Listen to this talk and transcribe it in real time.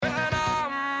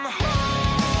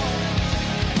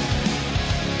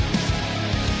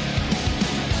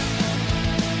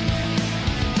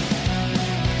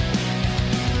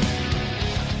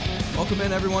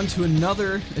in, everyone, to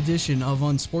another edition of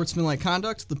Unsportsmanlike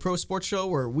Conduct, the pro sports show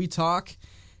where we talk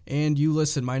and you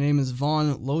listen. My name is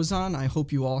Vaughn Lozon. I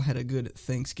hope you all had a good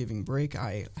Thanksgiving break.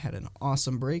 I had an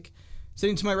awesome break.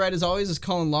 Sitting to my right, as always, is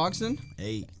Colin Logsdon.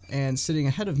 Hey. And sitting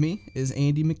ahead of me is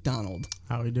Andy McDonald.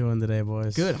 How we doing today,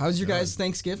 boys? Good. How's your guys'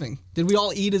 Thanksgiving? Did we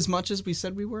all eat as much as we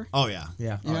said we were? Oh, yeah.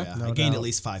 Yeah. Oh, yeah. No I gained doubt. at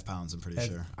least 5 pounds, I'm pretty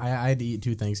sure. I had to eat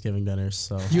 2 Thanksgiving dinners,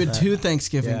 so. You had 2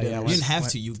 Thanksgiving yeah, dinners. You didn't have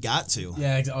to. You got to.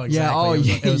 Yeah, exactly.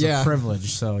 Yeah, it was yeah. a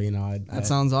privilege, so, I That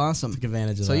sounds awesome. took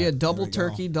advantage of So that. you had double There we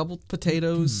go. turkey, double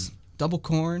potatoes, double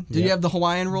corn. Did you Yeah. have the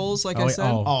Hawaiian rolls, like I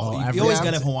said? Oh, every- you always yeah.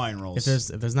 got to have Hawaiian rolls.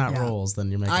 If there's not Yeah. rolls, then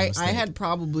you're making a I mistake. had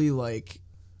probably like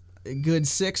a good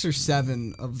 6 or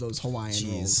 7 of those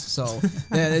Hawaiian rolls. So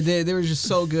they were just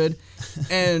so good.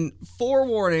 And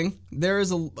forewarning, there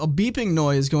is a beeping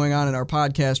noise going on in our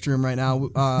podcast room right now.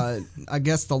 I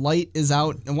guess the light is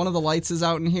out, and one of the lights is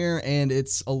out in here, and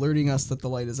it's alerting us that the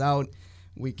light is out.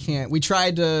 We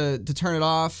tried to turn it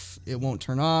off. It won't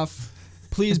turn off.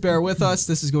 Please bear with us.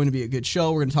 This is going to be a good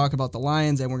show. We're going to talk about the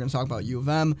Lions, and we're going to talk about U of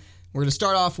M. We're going to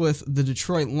start off with the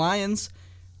Detroit Lions.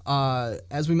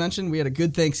 As we mentioned, we had a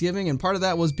good Thanksgiving, and part of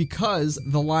that was because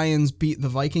the Lions beat the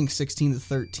Vikings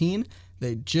 16-13.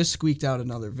 They just squeaked out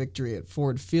another victory at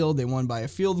Ford Field. They won by a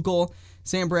field goal.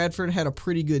 Sam Bradford had a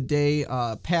pretty good day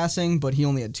passing, but he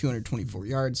only had 224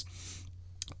 yards.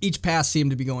 Each pass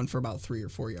seemed to be going for about 3 or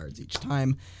 4 yards each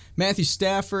time. Matthew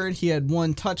Stafford, he had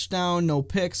 1 touchdown, no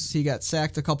picks. He got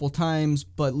sacked a couple times,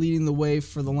 but leading the way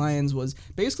for the Lions was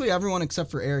basically everyone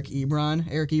except for Eric Ebron.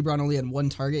 Eric Ebron only had 1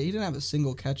 target. He didn't have a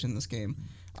single catch in this game.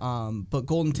 But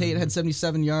Golden Tate had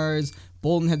 77 yards.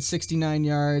 Bolden had 69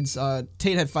 yards.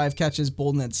 Tate had 5 catches.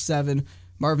 Bolden had 7.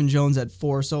 Marvin Jones had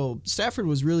 4. So Stafford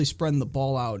was really spreading the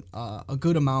ball out a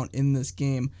good amount in this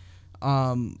game.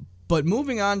 But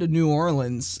moving on to New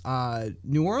Orleans,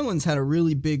 New Orleans had a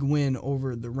really big win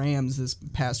over the Rams this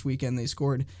past weekend. They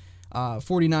scored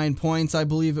 49 points, I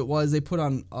believe it was. They put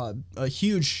on a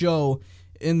huge show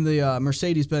in the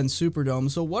Mercedes-Benz Superdome.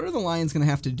 So what are the Lions going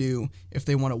to have to do if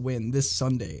they want to win this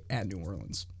Sunday at New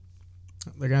Orleans?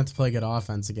 They're going to have to play good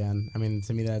offense again. I mean,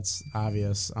 to me, that's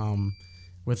obvious.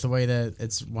 With the way that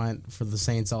it's went for the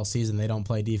Saints all season, they don't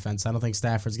play defense. I don't think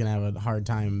Stafford's going to have a hard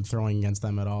time throwing against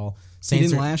them at all. He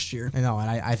didn't last year. I know, and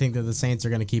I think that the Saints are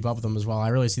going to keep up with them as well. I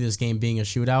really see this game being a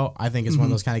shootout. I think it's one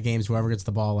of those kind of games whoever gets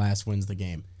the ball last wins the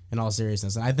game, in all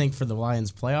seriousness. And I think for the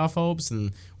Lions' playoff hopes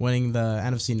and winning the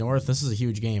NFC North, this is a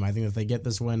huge game. I think if they get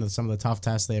this win with some of the tough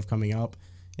tests they have coming up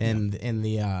in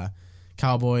the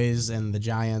Cowboys and the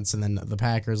Giants and then the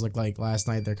Packers look like last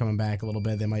night they're coming back a little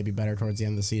bit. They might be better towards the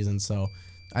end of the season. So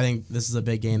I think this is a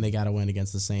big game they got to win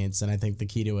against the Saints, and I think the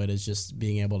key to it is just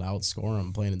being able to outscore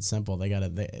them, plain and simple.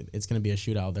 It's going to be a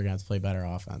shootout. They're going to have to play better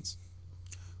offense.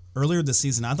 Earlier this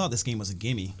season, I thought this game was a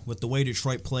gimme. With the way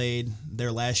Detroit played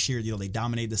there last year, they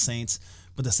dominated the Saints.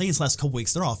 But the Saints last couple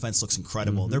weeks, their offense looks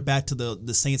incredible. They're back to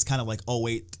the Saints kind of like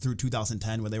 2008 through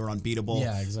 2010 where they were unbeatable.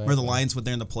 Yeah, exactly. Where the Lions were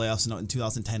there in the playoffs in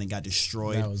 2010 and got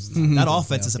destroyed. That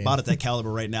Offense is about at that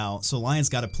caliber right now. So Lions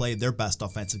got to play their best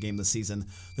offensive game this season.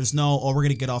 There's no, we're going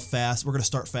to get off fast, we're going to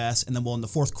start fast, and then in the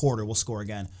fourth quarter, we'll score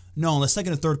again. No, in the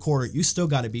second and third quarter, you still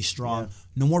got to be strong. Yeah.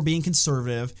 No more being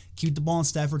conservative. Keep the ball in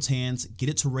Stafford's hands. Get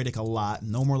it to Riddick a lot.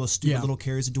 No more of those stupid little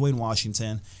carries of Dwayne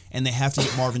Washington. And they have to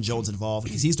get Marvin Jones involved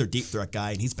because he's their deep threat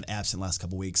guy, and he's been absent last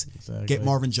couple weeks. Exactly. Get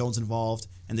Marvin Jones involved,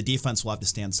 and the defense will have to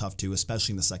stand tough too,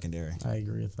 especially in the secondary. I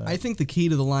agree with that. I think the key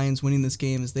to the Lions winning this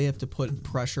game is they have to put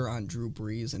pressure on Drew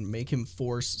Brees and make him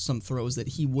force some throws that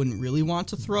he wouldn't really want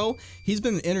to throw. He's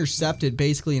been intercepted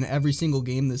basically in every single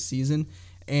game this season.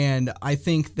 And I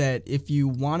think that if you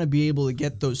want to be able to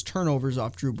get those turnovers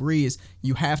off Drew Brees,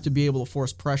 you have to be able to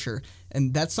force pressure.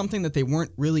 And that's something that they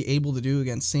weren't really able to do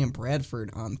against Sam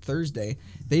Bradford on Thursday.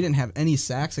 They didn't have any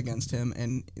sacks against him,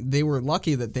 and they were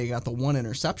lucky that they got the 1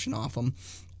 interception off him,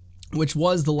 which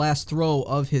was the last throw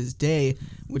of his day,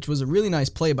 which was a really nice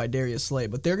play by Darius Slay.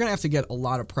 But they're going to have to get a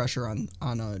lot of pressure on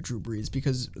Drew Brees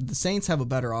because the Saints have a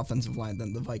better offensive line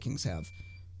than the Vikings have.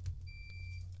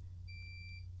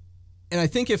 And I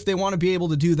think if they want to be able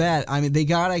to do that, I mean, they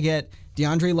got to get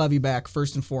DeAndre Levy back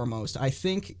first and foremost. I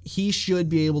think he should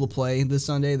be able to play this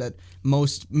Sunday. That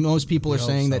most people are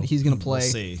saying that he's going to play. We'll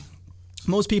see.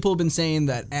 Most people have been saying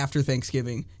that after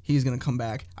Thanksgiving, he's going to come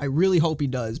back. I really hope he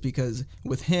does because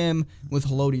with him, with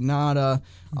Haloti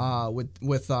Ngata,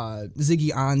 with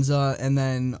Ziggy Ansah, and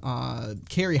then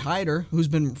Kerry Hyder, who's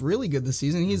been really good this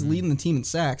season, he's leading the team in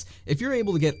sacks. If you're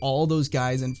able to get all those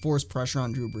guys and force pressure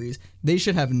on Drew Brees, they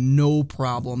should have no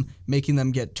problem making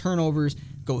them get turnovers,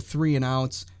 go 3 and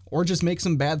outs, or just make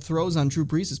some bad throws on Drew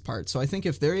Brees' part. So I think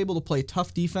if they're able to play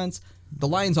tough defense, the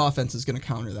Lions' offense is going to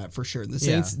counter that for sure. The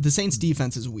Saints'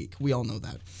 defense is weak. We all know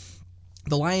that.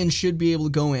 The Lions should be able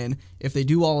to go in. If they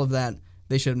do all of that,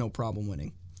 they should have no problem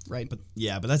winning. Right. But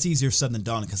that's easier said than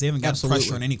done because they haven't got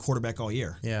pressure on any quarterback all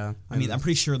year. Yeah. I mean, I'm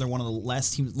pretty sure they're one of the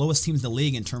lowest teams in the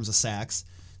league in terms of sacks.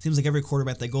 Seems like every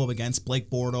quarterback they go up against, Blake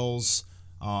Bortles,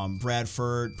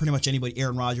 Bradford, pretty much anybody,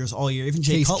 Aaron Rodgers all year, even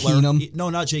Jay Case Cutler. Keenum.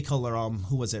 No, not Jay Cutler.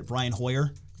 Who was it? Brian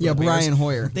Hoyer. Yeah, Brian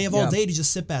Hoyer. They have all day to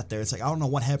just sit back there. It's like, I don't know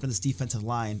what happened to this defensive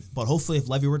line, but hopefully if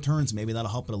Levy returns, maybe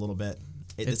that'll help it a little bit.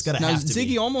 It's going to have to Ziggy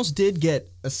be. almost did get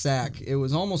a sack. It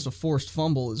was almost a forced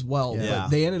fumble as well. Yeah.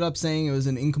 But they ended up saying it was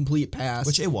an incomplete pass.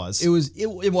 Which it was. It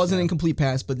was an incomplete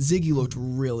pass, but Ziggy looked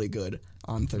really good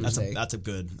on Thursday. That's a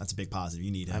big positive. You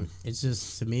need him. It's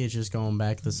just, to me, it's just going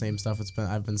back to the same stuff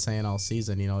I've been saying all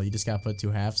season. You know, you just got to put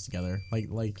two halves together.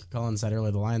 Like Colin said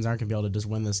earlier, the Lions aren't going to be able to just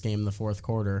win this game in the fourth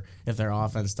quarter if their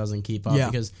offense doesn't keep up.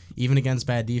 Yeah. Because even against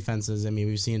bad defenses, I mean,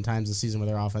 we've seen times this season where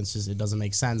their offense it doesn't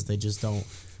make sense. They just don't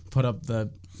put up the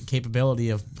capability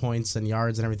of points and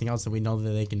yards and everything else that we know that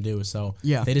they can do. So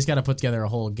they just got to put together a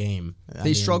whole game.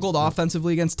 They struggled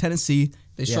offensively against Tennessee.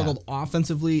 They struggled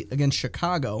offensively against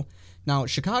Chicago. Now,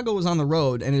 Chicago was on the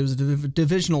road, and it was a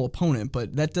divisional opponent,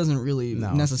 but that doesn't really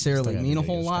necessarily mean a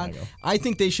whole lot. Chicago. I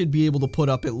think they should be able to put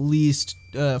up at least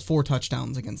 4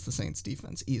 touchdowns against the Saints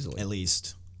defense easily. At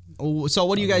least. So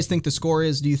what do you guys think the score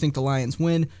is? Do you think the Lions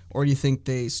win, or do you think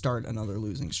they start another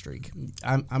losing streak?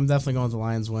 I'm definitely going with the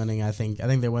Lions winning. I think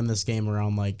they win this game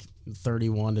around like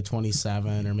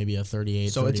 31-27 or maybe a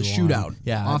 38-31. So it's a shootout.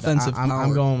 Yeah, offensive I'm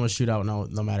power. going with shootout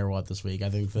no matter what this week. I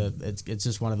think that it's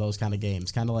just one of those kind of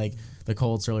games, kind of like the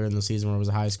Colts earlier in the season where it was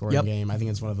a high scoring game. I think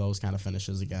it's one of those kind of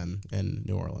finishes again in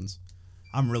New Orleans.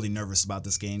 I'm really nervous about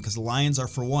this game because the Lions are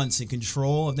for once in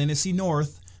control of the NFC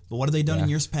North. But what have they done in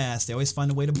years past? They always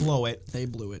find a way to blow it. They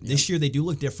blew it. This year they do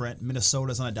look different.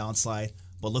 Minnesota's on a downslide.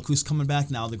 But look who's coming back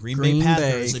now. The Green Bay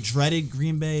Packers, the dreaded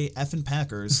Green Bay effing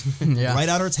Packers. Right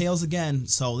out our tails again.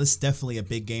 So this is definitely a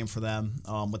big game for them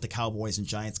with the Cowboys and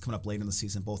Giants coming up later in the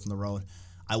season, both on the road.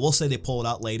 I will say they pull it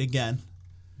out late again.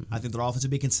 I think their offense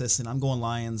will be consistent. I'm going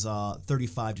Lions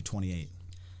 35-28.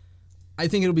 I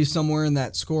think it'll be somewhere in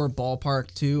that score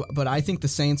ballpark too, but I think the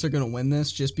Saints are going to win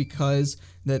this just because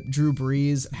that Drew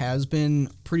Brees has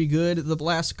been pretty good the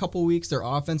last couple weeks. Their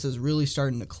offense is really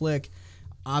starting to click.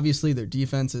 Obviously, their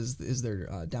defense is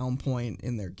their down point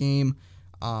in their game.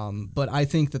 But I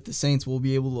think that the Saints will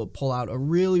be able to pull out a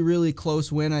really, really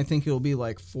close win. I think it'll be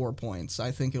like 4 points.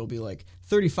 I think it'll be like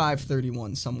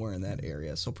 35-31, somewhere in that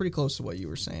area. So pretty close to what you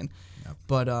were saying. Yep.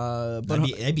 But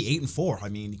they'd be 8-4. I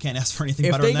mean, you can't ask for anything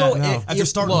better than that. After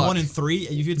starting 1-3,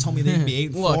 if you told me they'd be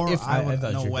 8-4, I would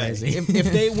no way.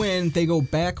 If they win, they go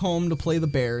back home to play the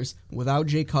Bears without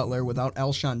Jay Cutler, without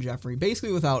Alshon Jeffrey,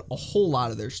 basically without a whole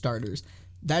lot of their starters.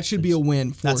 That should be a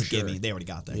win for that's sure. That's a gimme. They already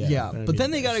got that. Yeah, but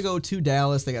then they got to go to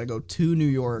Dallas. They got to go to New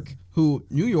York, who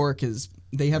New York is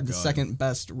 – they have the second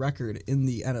best record in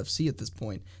the NFC at this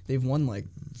point. They've won like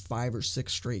 5 or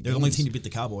 6 straight They're games. the only team to beat the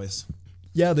Cowboys.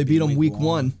 Yeah, they beat them week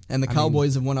 1, and the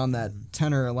Cowboys have went on that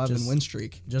 10 or 11 win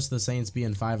streak. Just the Saints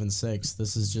being 5-6,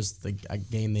 this is just a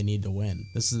game they need to win.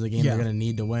 This is the game they're going to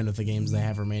need to win with the games they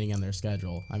have remaining on their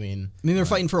schedule. I mean, they're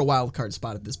fighting for a wild card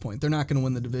spot at this point. They're not going to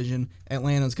win the division.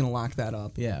 Atlanta's going to lock that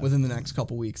up within the next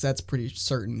couple weeks. That's pretty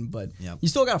certain. But you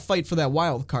still got to fight for that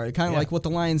wild card. Kind of like what the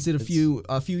Lions did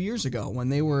a few years ago when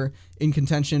they were in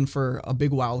contention for a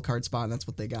big wild card spot, and that's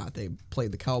what they got. They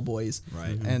played the Cowboys,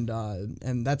 right?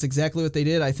 And that's exactly what they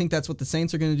did. I think that's what the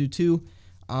Saints are going to do too.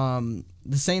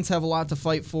 The Saints have a lot to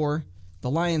fight for. The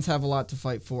Lions have a lot to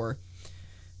fight for.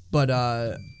 But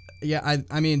I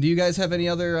mean, do you guys have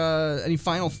any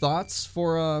final thoughts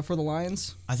for the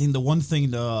Lions? I think the one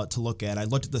thing to look at, I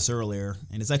looked at this earlier,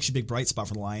 and it's actually a big bright spot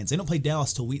for the Lions. They don't play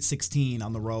Dallas till week 16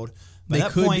 on the road. They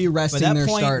could be resting their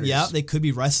starters. Yeah, they could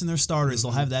be resting their starters.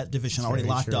 They'll have that division already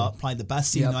locked up. Probably the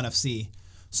best seed in the NFC.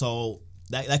 So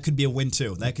that could be a win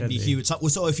too. That could be huge.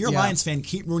 So if you're a Lions fan,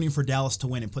 keep rooting for Dallas to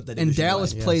win and put that division. And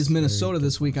Dallas plays Minnesota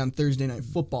this week on Thursday Night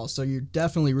Football, so you're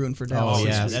definitely rooting for Dallas. Oh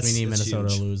yeah, we need Minnesota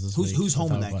to lose this week. Who's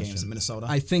home in that game? Is it Minnesota?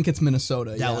 I think it's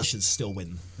Minnesota. Dallas should still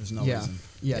win. There's no reason.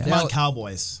 Yeah, come on,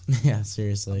 Cowboys. Yeah,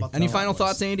 seriously. Any final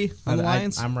thoughts, Andy, on the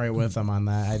Lions? I'm right with them on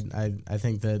that. I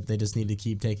think that they just need to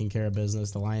keep taking care of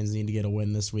business. The Lions need to get a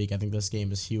win this week. I think this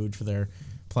game is huge for their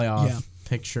playoff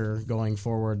picture going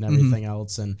forward and everything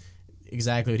else. And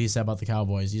exactly what he said about the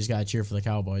Cowboys. You just got to cheer for the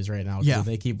Cowboys right now. If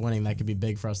they keep winning, that could be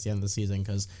big for us at the end of the season.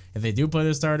 Because if they do play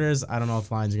their starters, I don't know if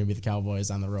the Lions are going to beat the Cowboys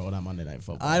on the road on Monday Night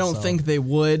Football. I don't think they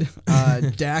would.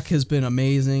 Dak has been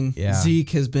amazing.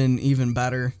 Zeke has been even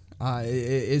better.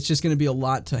 It's just going to be a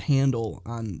lot to handle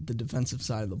on the defensive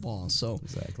side of the ball. So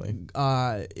Exactly.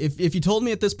 If you told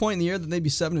me at this point in the year that they'd be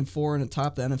 7-4 and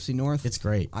atop the NFC North, It's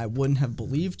great. I wouldn't have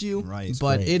believed you. Right.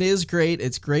 But great. it is great.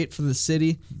 It's great for the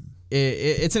city.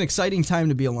 It's an exciting time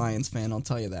to be a Lions fan. I'll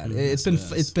tell you that.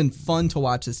 It's been fun to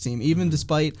watch this team, even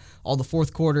despite all the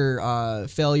fourth quarter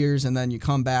failures, and then you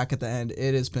come back at the end.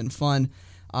 It has been fun.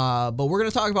 But we're going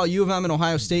to talk about U of M and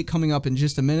Ohio State coming up in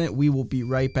just a minute. We will be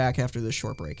right back after this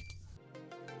short break.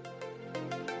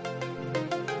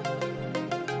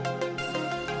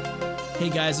 Hey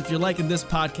guys, if you're liking this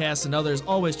podcast and others,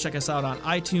 always check us out on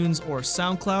iTunes or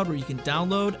SoundCloud, where you can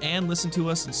download and listen to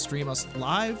us and stream us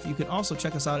live. You can also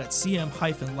check us out at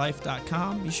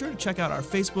cm-life.com. Be sure to check out our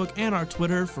Facebook and our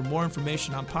Twitter for more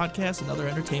information on podcasts and other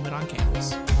entertainment on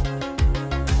campus.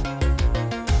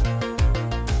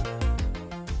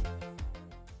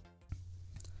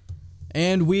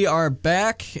 And we are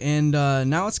back, and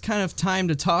now it's kind of time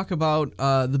to talk about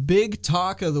the big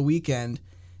talk of the weekend.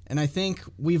 And I think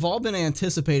we've all been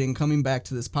anticipating coming back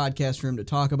to this podcast room to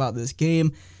talk about this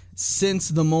game since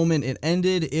the moment it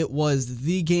ended. It was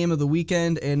the game of the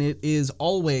weekend, and it is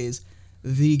always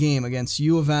the game against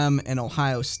U of M and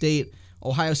Ohio State.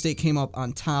 Ohio State came up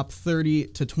on top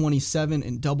 30-27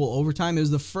 in double overtime. It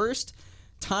was the first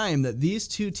time that these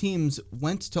two teams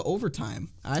went to overtime.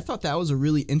 I thought that was a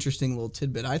really interesting little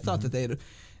tidbit. I thought that they had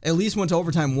at least went to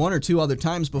overtime one or two other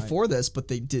times before this, but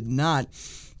they did not.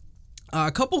 A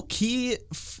couple key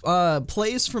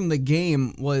plays from the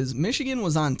game was Michigan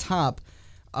was on top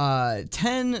 10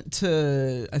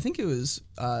 to, I think it was,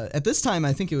 at this time,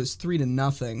 I think it was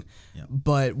 3-0. Yep.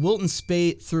 But Wilton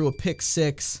Speight threw a pick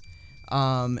six,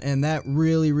 and that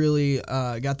really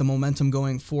got the momentum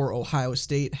going for Ohio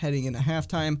State heading into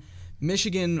halftime.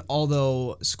 Michigan,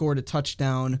 although, scored a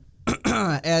touchdown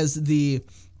as the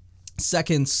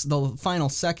final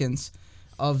seconds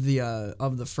of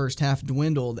the first half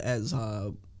dwindled as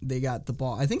they got the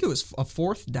ball. I think it was a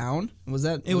fourth down. Was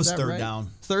that? It was that third right? down.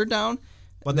 Third down.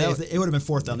 But if it would have been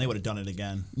fourth down, they would have done it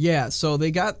again. Yeah. So they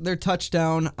got their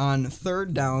touchdown on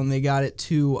third down. They got it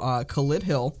to Khalid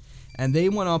Hill, and they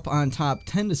went up on top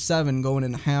 10-7 going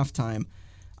into halftime.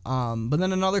 But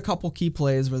then another couple key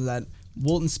plays was that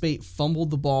Wilton Speight fumbled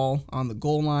the ball on the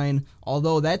goal line,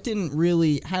 although that didn't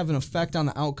really have an effect on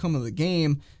the outcome of the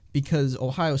game because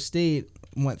Ohio State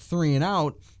went 3 and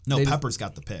out. No, Peppers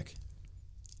got the pick.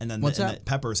 And then What's that?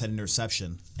 Peppers had an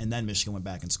interception, and then Michigan went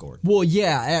back and scored. Well,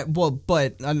 yeah,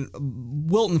 but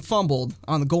Wilton fumbled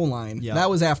on the goal line. Yeah. That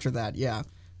was after that, yeah.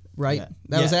 Right? Yeah.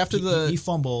 That was after he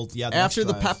fumbled. Yeah, after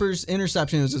the drive. Peppers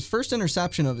interception. It was his first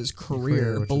interception of his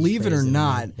career, which believe was it or crazy,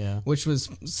 not, yeah. which was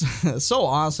so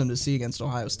awesome to see against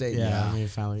Ohio State. Yeah. I mean,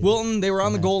 finally. Wilton, they were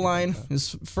on the goal line.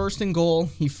 His first and goal,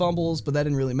 he fumbles, but that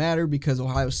didn't really matter because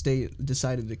Ohio State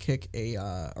decided to kick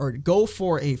or go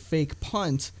for a fake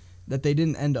punt that they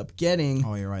didn't end up getting.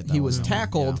 Oh, you're right. He was one,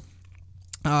 tackled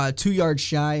 2 yards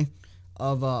shy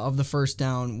of the first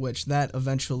down, which that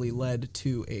eventually led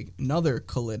to another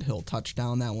Khalid Hill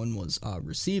touchdown. That one was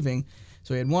receiving.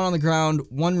 So he had one on the ground,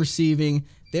 one receiving.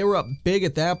 They were up big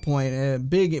at that point,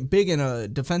 big in a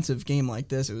defensive game like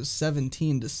this. It was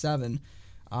 17-7.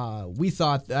 We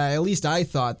thought, at least I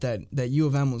thought, that U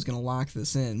of M was going to lock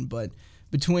this in, but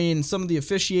between some of the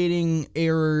officiating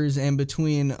errors and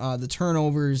between the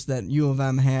turnovers that U of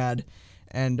M had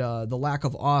and the lack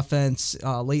of offense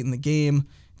late in the game,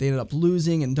 they ended up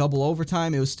losing in double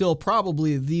overtime. It was still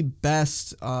probably the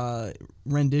best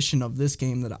rendition of this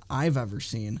game that I've ever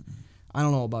seen. I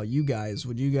don't know about you guys.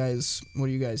 What do you guys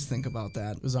think about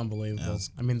that? It was unbelievable. Yes.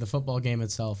 I mean, the football game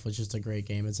itself was just a great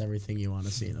game. It's everything you want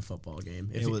to see in a football game.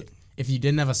 If If you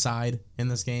didn't have a side in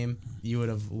this game, you would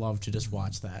have loved to just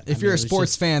watch that. If you're a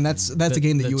sports fan, that's a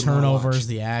game that you would the wanna turnovers, watch.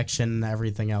 the action,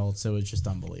 everything else. It was just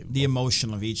unbelievable. The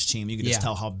emotion of each team, you could just Yeah.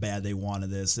 tell how bad they wanted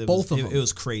this. Both of them. It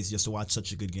was crazy just to watch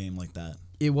such a good game like that.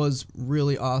 It was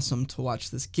really awesome to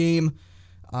watch this game.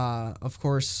 Of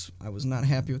course, I was not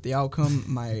happy with the outcome.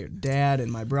 My dad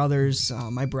and my brothers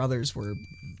were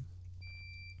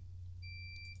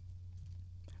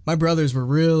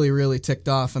really ticked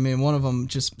off. I mean, one of them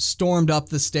just stormed up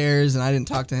the stairs, and I didn't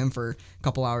talk to him for a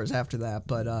couple hours after that.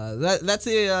 But that's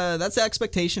the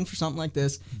expectation for something like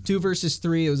this. 2 versus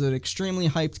 3. It was an extremely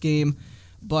hyped game.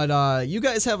 But you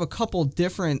guys have a couple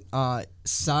different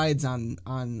sides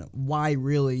on why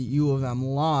really U of M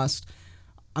lost.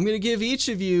 I'm going to give each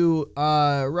of you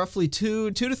roughly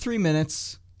 2 to 3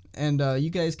 minutes, and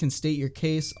you guys can state your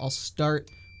case. I'll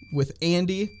start with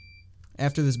Andy.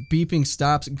 After this beeping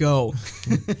stops, go.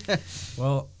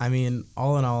 Well, I mean,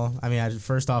 all in all,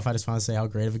 first off, I just want to say how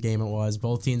great of a game it was.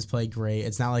 Both teams played great.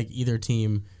 It's not like either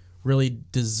team really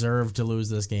deserved to lose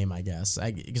this game, I guess.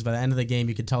 Because by the end of the game,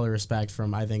 you could tell the respect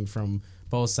from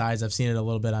both sides. I've seen it a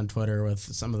little bit on Twitter with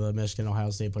some of the Michigan Ohio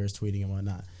State players tweeting and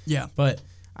whatnot. Yeah. But,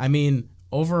 I mean,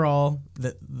 overall,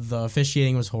 the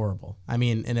officiating was horrible. I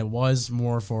mean, and it was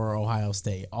more for Ohio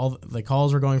State. All the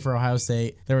calls were going for Ohio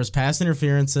State. There was pass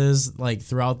interferences like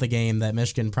throughout the game that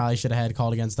Michigan probably should have had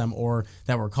called against them, or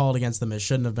that were called against them that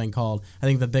shouldn't have been called. I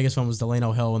think the biggest one was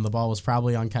Delano Hill when the ball was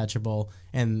probably uncatchable,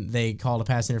 and they called a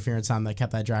pass interference on that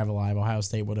kept that drive alive. Ohio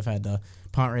State would have had to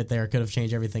punt right there. Could have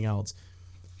changed everything else.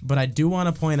 But I do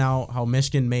want to point out how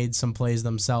Michigan made some plays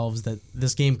themselves that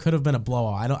this game could have been a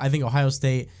blowout. I think Ohio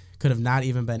State could have not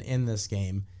even been in this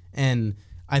game. And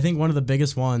I think one of the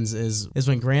biggest ones is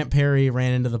when Grant Perry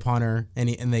ran into the punter and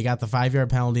they got the 5-yard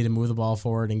penalty to move the ball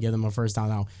forward and give them a first down.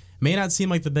 Now, may not seem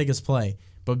like the biggest play,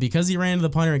 but because he ran into the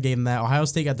punter and gave him that, Ohio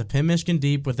State got to pin Michigan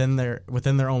deep within their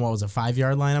own, what was it,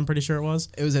 5-yard line, I'm pretty sure it was?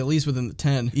 It was at least within the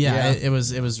 10. Yeah. It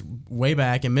was way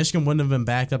back, and Michigan wouldn't have been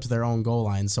backed up to their own goal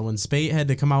line. So when Spate had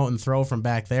to come out and throw from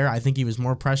back there, I think he was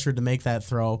more pressured to make that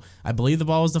throw. I believe the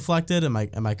ball was deflected. Am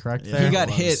I correct there? He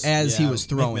got hit as he was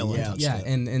throwing. Yeah,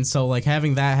 and so like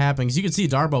having that happen, because you could see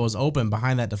Darboh was open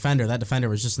behind that defender. That defender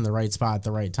was just in the right spot at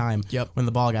the right time when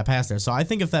the ball got past there. So I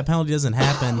think if that penalty doesn't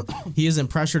happen, he isn't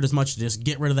pressured as much to just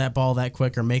get rid of that ball that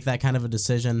quick or make that kind of a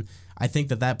decision. I think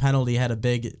that penalty had a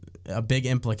big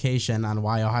implication on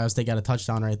why Ohio State got a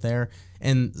touchdown right there.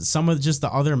 And some of just the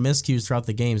other miscues throughout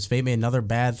the game. Spate made another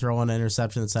bad throw on an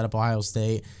interception that set up Ohio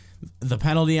State. The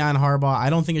penalty on Harbaugh, I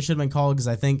don't think it should have been called because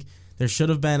I think there should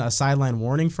have been a sideline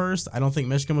warning first. I don't think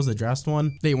Michigan was addressed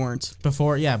one. They weren't.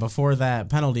 Before that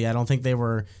penalty, I don't think they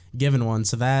were given one.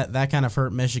 So that kind of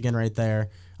hurt Michigan right there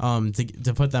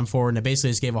to put them forward. And it basically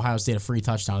just gave Ohio State a free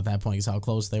touchdown at that point because how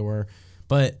close they were.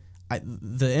 But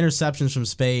the interceptions from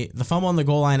Spate, the fumble on the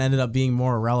goal line ended up being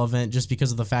more irrelevant just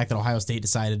because of the fact that Ohio State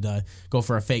decided to go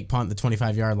for a fake punt at the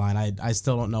 25-yard line. I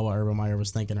still don't know what Urban Meyer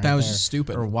was thinking right there. That was just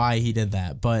stupid. Or why he did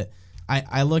that. But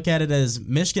I look at it as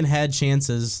Michigan had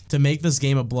chances to make this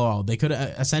game a blowout. They could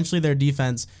essentially their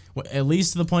defense, at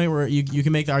least to the point where you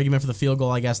can make the argument for the field goal,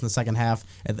 I guess, in the second half.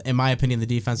 In my opinion, the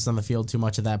defense is on the field too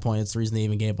much at that point. It's the reason they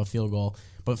even gave up a field goal.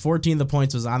 But 14 of the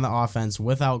points was on the offense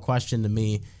without question to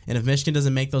me. And if Michigan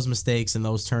doesn't make those mistakes and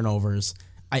those turnovers,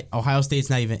 Ohio State's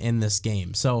not even in this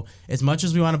game. So as much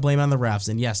as we want to blame it on the refs,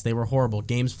 and yes, they were horrible.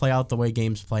 Games play out the way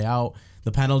games play out.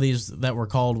 The penalties that were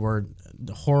called were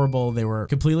horrible. They were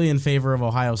completely in favor of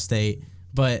Ohio State.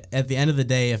 But at the end of the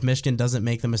day, if Michigan doesn't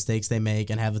make the mistakes they make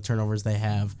and have the turnovers they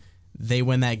have, they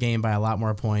win that game by a lot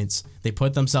more points. They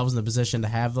put themselves in the position to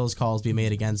have those calls be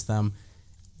made against them.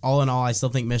 All in all, I still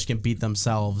think Michigan beat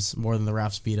themselves more than the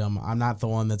refs beat them. I'm not the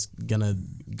one that's going to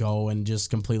go and just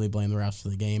completely blame the refs for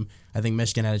the game. I think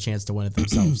Michigan had a chance to win it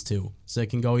themselves too. So it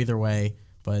can go either way,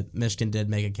 but Michigan did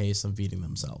make a case of beating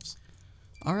themselves.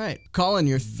 All right. Colin,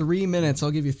 your 3 minutes.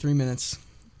 I'll give you 3 minutes.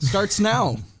 Starts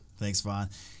now. Thanks, Vaughn.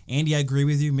 Andy, I agree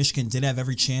with you. Michigan did have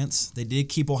every chance. They did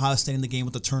keep Ohio State in the game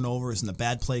with the turnovers and the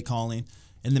bad play calling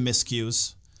and the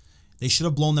miscues. They should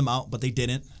have blown them out, but they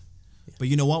didn't. But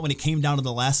you know what? When it came down to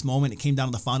the last moment, it came down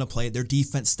to the final play, their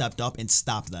defense stepped up and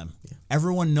stopped them. Yeah.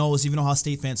 Everyone knows, even Ohio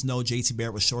State fans know, J.T.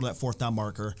 Barrett was short of that fourth down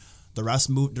marker. The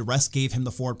rest gave him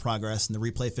the forward progress, and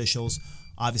the replay officials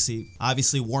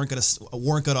obviously weren't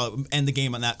gonna end the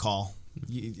game on that call.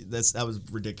 That was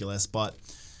ridiculous. But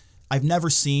I've never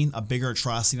seen a bigger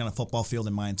atrocity on a football field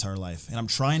in my entire life. And I'm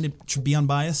trying to be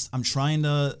unbiased. I'm trying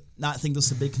to not think this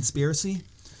is a big conspiracy.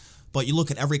 But you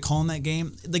look at every call in that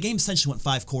game. The game essentially went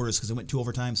 5 quarters because it went 2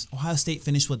 overtimes. Ohio State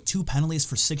finished with 2 penalties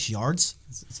for 6 yards.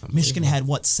 Michigan had,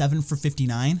 7 for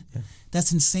 59? Yeah.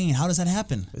 That's insane. How does that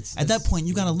happen? At that point,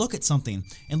 you got to look at something.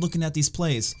 And looking at these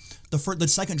plays, the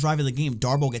second drive of the game,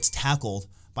 Darboh gets tackled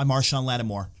by Marshawn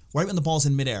Lattimore. Right when the ball's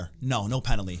in midair. No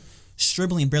penalty.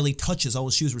 Stribling barely touches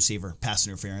OSU's receiver. Pass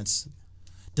interference.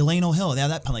 Delano Hill,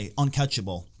 that penalty,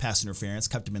 uncatchable. Pass interference,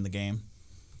 kept him in the game.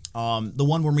 The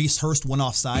one where Maurice Hurst went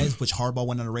offsides, which Harbaugh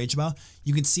went on a rage about,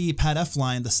 you can see Pat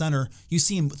Elflein, the center, you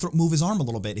see him move his arm a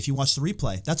little bit if you watch the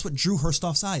replay. That's what drew Hurst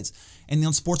offsides. And the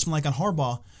unsportsmanlike on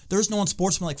Harbaugh, there's no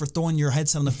unsportsmanlike for throwing your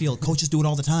headset on the field. Coaches do it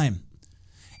all the time.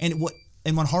 And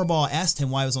when Harbaugh asked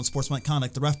him why it was unsportsmanlike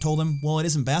conduct, the ref told him, well, it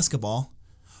isn't basketball.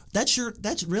 That's your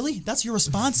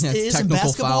response? Yeah, it isn't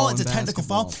basketball? It's a technical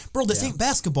basketball. foul? Bro, this ain't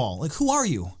basketball. Like, who are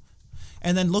you?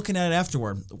 And then looking at it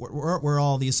afterward, where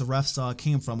all these refs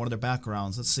came from, what are their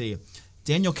backgrounds? Let's see.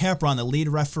 Daniel Capron, the lead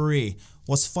referee,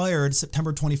 was fired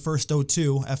September 21st,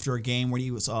 2002 after a game where he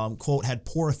was, quote, had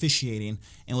poor officiating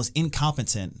and was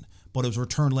incompetent, but it was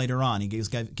returned later on. He was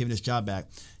given his job back.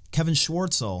 Kevin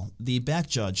Schwartzel, the back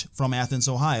judge from Athens,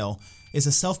 Ohio, is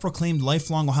a self-proclaimed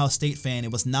lifelong Ohio State fan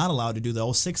and was not allowed to do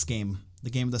the 06 game, the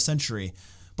game of the century.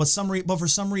 But for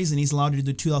some reason, he's allowed to do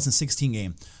the 2016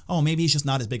 game. Oh, maybe he's just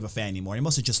not as big of a fan anymore. He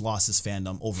must have just lost his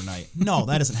fandom overnight. No,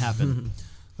 that doesn't happen.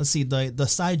 Let's see, the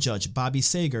side judge, Bobby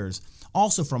Sagers,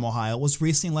 also from Ohio, was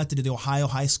recently elected to the Ohio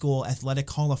High School Athletic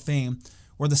Hall of Fame,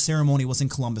 where the ceremony was in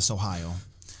Columbus, Ohio.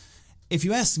 If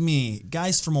you ask me,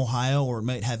 guys from Ohio, or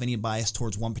might have any bias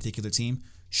towards one particular team,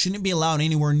 shouldn't be allowed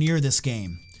anywhere near this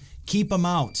game. Keep them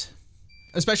out.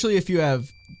 Especially if you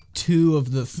have 2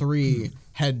 of the 3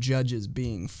 head judges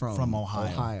being from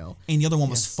Ohio. And the other one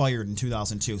was fired in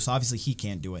 2002, so obviously he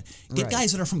can't do it. Get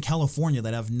guys that are from California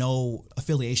that have no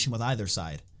affiliation with either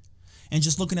side. And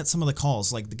just looking at some of the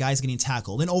calls, like the guys getting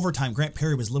tackled. In overtime, Grant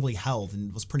Perry was literally held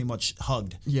and was pretty much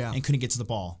hugged and couldn't get to the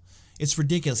ball. It's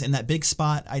ridiculous. And that big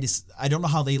spot, I don't know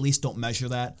how they at least don't measure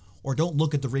that or don't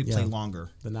look at the replay longer.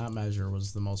 The not measure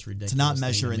was the most ridiculous. To not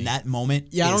measure in that moment.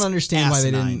 Yeah, I don't understand why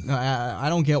they didn't. I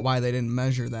don't get why they didn't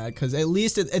measure that, because at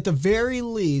least at the very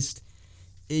least,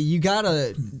 you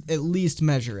gotta at least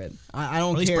measure it. I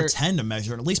don't care. At least pretend to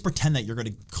measure it. At least pretend that you're going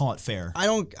to call it fair. I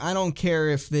don't care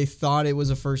if they thought it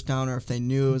was a first down or if they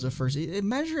knew it was a first.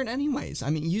 Measure it anyways. I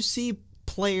mean, you see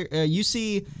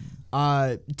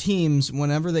teams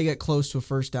whenever they get close to a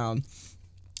first down.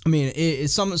 I mean,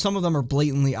 some of them are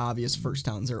blatantly obvious first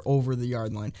downs. They're over the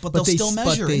yard line, but they'll still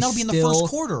measure, and that'll be in the first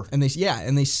quarter. And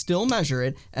they still measure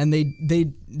it, and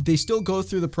they still go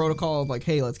through the protocol of like,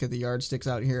 hey, let's get the yardsticks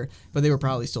out here. But they were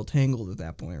probably still tangled at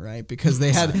that point, right? Because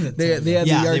they had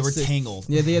they were tangled.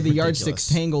 Yeah, they had the yardsticks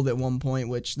tangled at one point,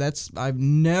 which I've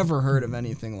never heard of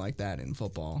anything like that in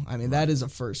football. I mean, that is a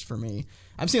first for me.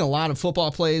 I've seen a lot of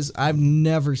football plays. I've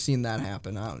never seen that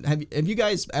happen. Have you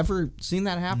guys ever seen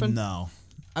that happen? No.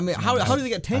 I mean, how do they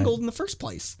get tangled in the first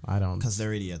place? I don't. Because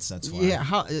they're idiots, that's why.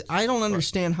 Yeah, I don't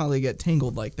understand how they get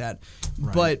tangled like that.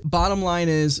 Right. But bottom line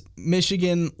is,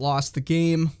 Michigan lost the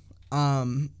game.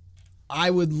 I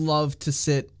would love to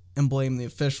sit and blame the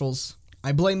officials.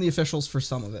 I blame the officials for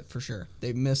some of it, for sure.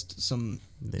 They missed some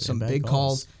big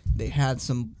calls. They had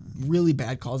some really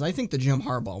bad calls. I think the Jim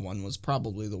Harbaugh one was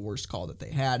probably the worst call that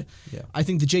they had. Yeah. I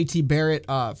think the J.T. Barrett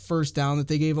first down that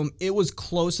they gave them, it was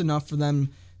close enough for them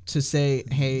to say,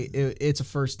 hey, it's a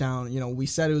first down. You know, we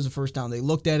said it was a first down. They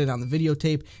looked at it on the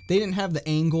videotape. They didn't have the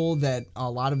angle that a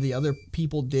lot of the other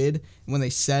people did when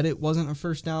they said it wasn't a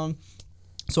first down.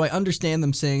 So I understand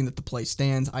them saying that the play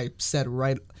stands. I said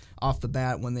right off the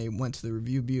bat when they went to the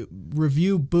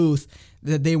review booth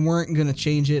that they weren't going to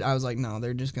change it. I was like, no,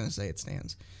 they're just going to say it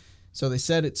stands. So they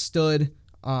said it stood.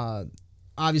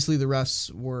 Obviously, the refs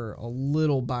were a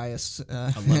little biased.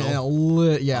 A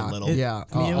lot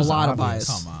of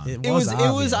bias. Come on. It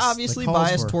was obviously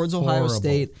biased towards Ohio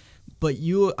State. But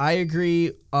I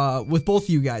agree with both of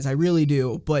you guys. I really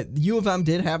do. But U of M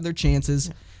did have their chances.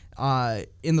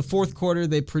 In the fourth quarter,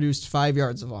 they produced 5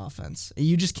 yards of offense.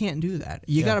 You just can't do that.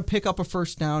 You got to pick up a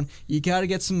first down. You got to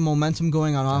get some momentum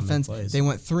going on offense. They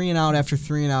went 3 and out after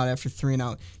 3 and out after 3 and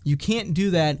out. You can't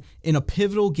do that in a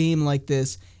pivotal game like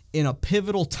this, in a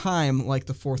pivotal time like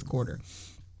the fourth quarter.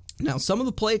 Now, some of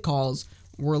the play calls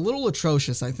were a little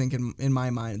atrocious, I think, in my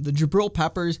mind. The Jabril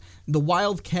Peppers, the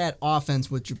Wildcat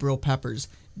offense with Jabril Peppers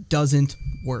doesn't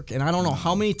work. And I don't know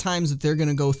how many times that they're going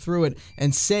to go through it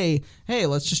and say, hey,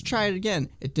 let's just try it again.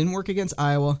 It didn't work against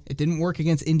Iowa. It didn't work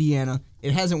against Indiana.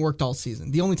 It hasn't worked all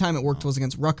season. The only time it worked was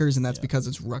against Rutgers, and that's because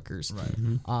it's Rutgers. Right.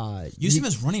 Mm-hmm. Use him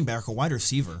as running back or wide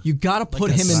receiver. You got to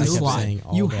put him in the slot.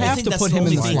 You have to put him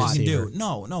in the slot.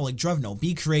 No, like Drevno,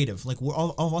 be creative. Like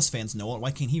all of us fans know it.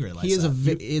 Why can't he realize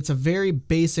it's a very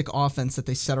basic offense that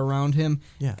they set around him.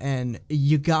 Yeah. And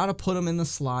you got to put him in the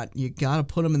slot. You got to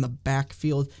put him in the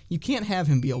backfield. You can't have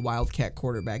him be a Wildcat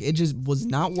quarterback. It just was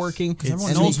not working.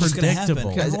 Everyone knows what's going to happen.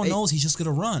 Everyone knows he's just going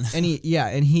to run. And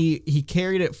he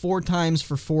carried it 4 times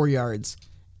for 4 yards.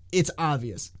 It's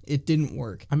obvious. It didn't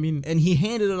work. I mean, and he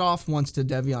handed it off once to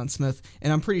De'Veon Smith,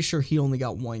 and I'm pretty sure he only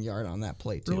got 1 yard on that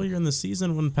play, too. Earlier in the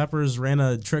season, when Peppers ran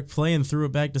a trick play and threw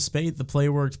it back to Spate, the play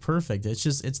worked perfect. It's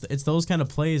just it's those kind of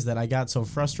plays that I got so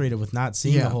frustrated with not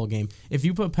seeing the whole game. If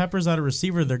you put Peppers out a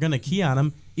receiver, they're going to key on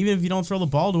him. Even if you don't throw the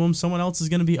ball to him, someone else is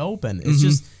going to be open. It's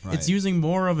just it's using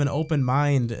more of an open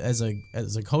mind as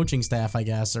a coaching staff, I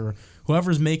guess, or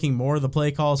whoever's making more of the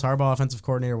play calls, Harbaugh, offensive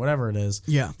coordinator, whatever it is.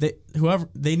 Yeah,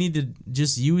 they need to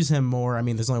just use him more. I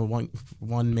mean, there's only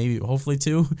one, maybe hopefully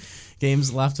 2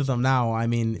 games left with him now. I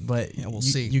mean, but we'll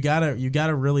see. You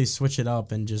gotta really switch it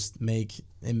up and just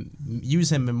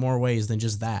use him in more ways than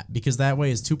just that, because that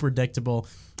way is too predictable.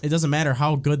 It doesn't matter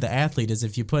how good the athlete is.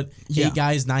 If you put 8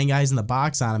 guys, 9 guys in the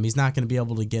box on him, he's not going to be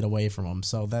able to get away from them.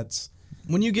 So that's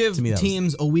When you give To me, that was-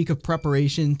 teams a week of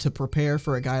preparation to prepare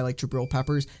for a guy like Jabril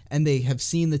Peppers, and they have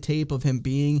seen the tape of him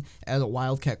being as a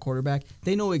Wildcat quarterback,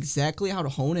 they know exactly how to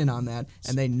hone in on that,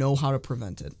 and they know how to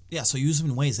prevent it. Yeah, so use them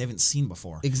in ways they haven't seen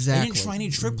before. Exactly. They didn't try any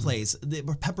trick plays.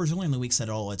 Peppers early in the week said,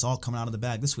 "Oh, it's all coming out of the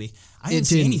bag this week." I didn't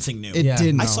see anything new. It Yeah.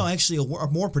 didn't. I saw actually a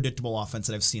more predictable offense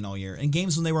that I've seen all year. In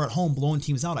games when they were at home blowing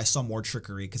teams out, I saw more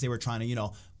trickery because they were trying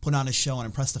to, put on a show and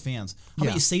impress the fans. How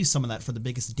about you save some of that for the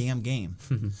biggest damn game?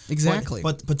 Exactly.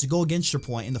 But to go against your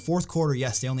point, in the fourth quarter,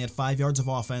 yes, they only had 5 yards of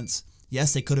offense.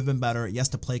 Yes, they could have been better. Yes,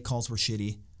 the play calls were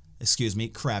shitty. Excuse me,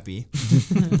 crappy.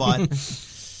 But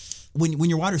when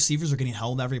your wide receivers are getting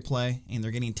held every play and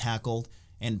they're getting tackled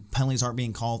and penalties aren't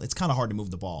being called, it's kind of hard to move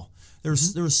the ball. There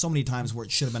was so many times where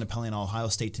it should have been a penalty on Ohio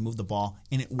State to move the ball,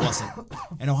 and it wasn't.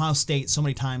 And Ohio State, so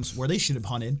many times where they should have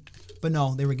punted, but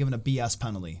no, they were given a BS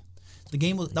penalty.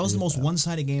 That was the most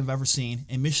one-sided game I've ever seen,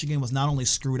 and Michigan was not only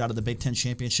screwed out of the Big Ten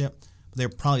championship, but they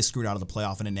were probably screwed out of the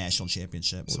playoff and a national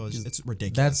championship. So it's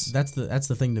ridiculous. That's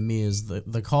the thing to me is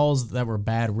the calls that were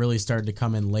bad really started to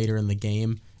come in later in the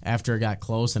game after it got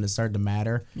close and it started to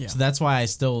matter. Yeah. So that's why I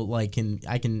still I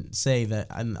can say that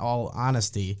in all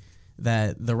honesty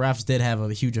that the refs did have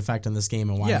a huge effect on this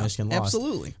game and why Michigan lost.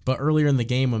 Absolutely. But earlier in the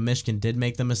game when Michigan did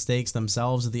make the mistakes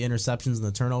themselves, the interceptions and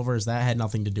the turnovers, that had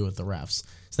nothing to do with the refs.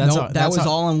 So that was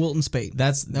all on Wilton Spate.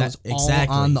 That was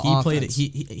exactly. all on the he played it.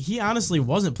 offense. He honestly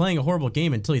wasn't playing a horrible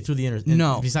game until he threw the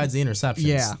besides the interceptions.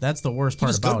 Yeah. That's the worst He part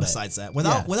was about good it. besides that.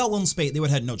 Without Wilton Spate, they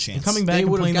would have had no chance. Coming back They and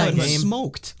would have playing that gotten game,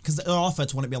 smoked. Because their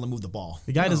offense wouldn't be able to move the ball.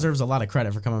 the guy deserves a lot of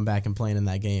credit for coming back and playing in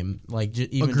that game. Like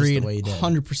even Agreed. just the way he did.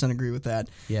 100% agree with that.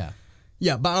 Yeah.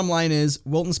 Yeah, bottom line is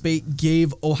Wilton Spate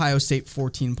gave Ohio State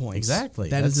 14 points. Exactly.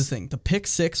 That is the thing. The pick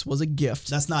six was a gift.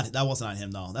 That wasn't on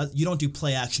him though. You don't do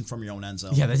play action from your own end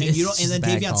zone. Yeah, and it's you don't. And then a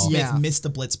bad Davion call. Smith Yeah. missed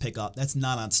the blitz pickup. That's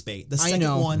not on Spate. The I second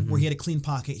know. one where he had a clean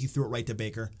pocket, he threw it right to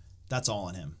Baker. That's all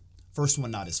on him. First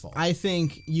one, not his fault. I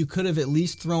think you could have at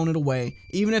least thrown it away.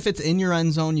 Even if it's in your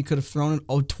end zone, you could have thrown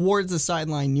it towards the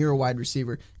sideline near a wide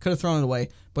receiver. Could have thrown it away.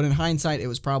 But in hindsight, it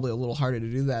was probably a little harder to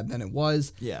do that than it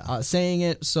was saying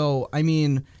it. So, I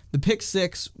mean, the pick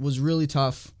six was really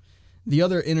tough. The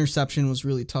other interception was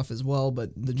really tough as well,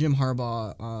 but the Jim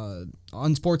Harbaugh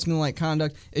unsportsmanlike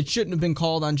conduct, it shouldn't have been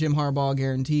called on Jim Harbaugh,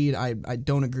 guaranteed. I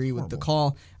don't agree with the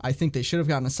call. I think they should have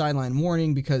gotten a sideline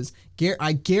warning because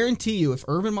I guarantee you if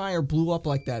Urban Meyer blew up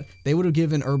like that, they would have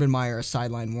given Urban Meyer a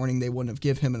sideline warning. They wouldn't have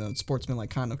given him a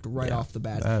unsportsmanlike conduct right off the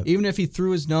bat. Even if he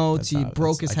threw his notes, he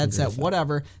broke his headset,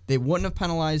 whatever, they wouldn't have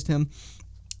penalized him.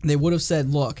 They would have said,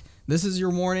 look, this is your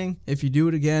warning. If you do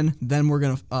it again, then we're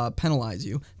going to penalize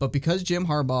you. But because Jim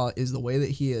Harbaugh is the way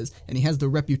that he is, and he has the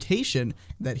reputation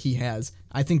that he has,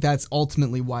 I think that's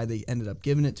ultimately why they ended up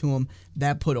giving it to him.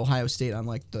 That put Ohio State on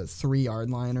like the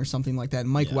 3-yard line or something like that. And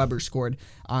Mike Weber scored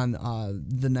on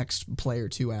the next play or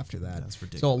two after that. That's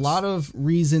ridiculous. So a lot of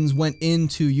reasons went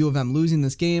into U of M losing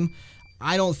this game.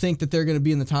 I don't think that they're going to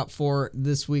be in the top 4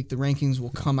 this week. The rankings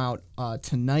will come out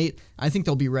tonight. I think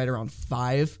they'll be right around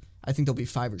 5. I think they'll be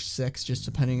 5 or 6, just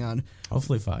depending on.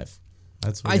 Hopefully 5.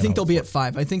 That's. What I think they'll be at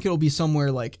 5. I think it'll be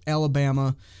somewhere like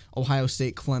Alabama, Ohio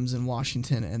State, Clemson,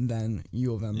 Washington, and then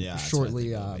U of M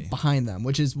shortly behind them,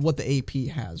 which is what the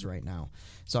AP has right now.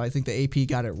 So I think the AP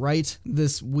got it right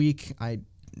this week. I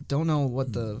don't know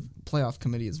what the playoff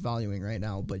committee is valuing right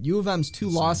now, but U of M's 2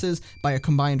 losses by a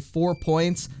combined 4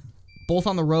 points, both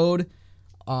on the road.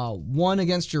 1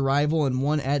 against your rival and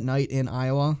 1 at night in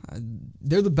Iowa.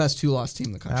 They're the best 2-loss team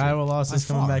in the country. Iowa loss is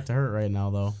coming far. back to hurt right now,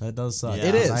 though. That does suck. Yeah.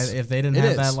 It is. If they didn't It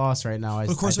have is. that loss right now, I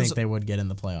course think there's they would get in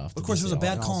the playoff. Of course, there was a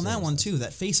bad in all call on that one seriousness. too.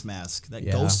 That face mask, that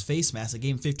Yeah. ghost face mask that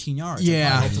gave him 15 yards. Yeah.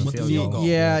 That helped him with the field goal.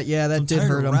 Yeah, that I'm did tired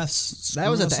hurt of him. refs That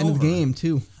was at the end screwing of the us over. game,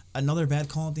 too. Another bad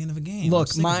call at the end of a game. Look,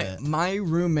 I'm sick of it. my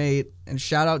roommate, and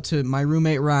shout out to my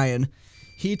roommate Ryan,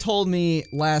 he told me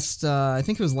I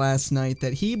think it was last night,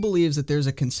 that he believes that there's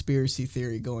a conspiracy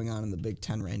theory going on in the Big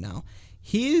Ten right now.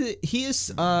 He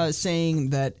is saying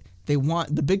that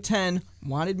the Big Ten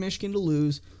wanted Michigan to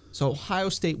lose, so Ohio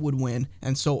State would win,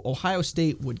 and so Ohio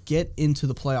State would get into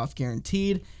the playoff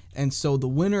guaranteed, and so the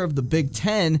winner of the Big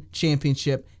Ten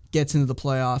championship gets into the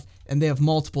playoff, and they have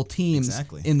multiple teams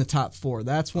in the top 4.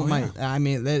 That's what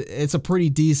it's a pretty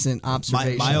decent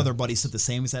observation. My other buddy said the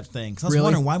same exact thing. 'Cause I was Really?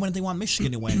 wondering, why wouldn't they want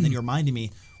Michigan to win? And then you reminded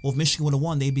me, well, if Michigan would have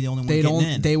won, they'd be the only one getting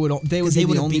in. They would be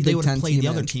the only Big Ten played team the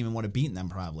other in. team and would have beaten them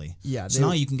probably. Yeah, So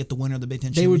now you can get the winner of the Big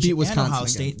Ten they would championship beat and Wisconsin Ohio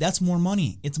again. State. That's more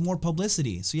money. It's more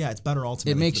publicity. So yeah, it's better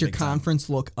ultimately. It makes for the your Big Ten. conference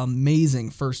look amazing,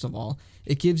 first of all.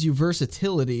 It gives you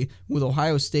versatility with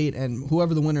Ohio State and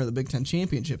whoever the winner of the Big Ten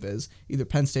championship is, either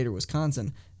Penn State or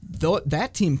Wisconsin.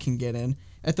 That team can get in.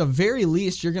 at the very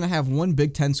least, you're going to have one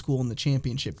Big Ten school in the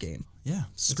championship game. Yeah,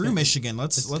 screw Michigan.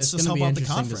 Let's just help be out the interesting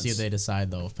conference. to see if they decide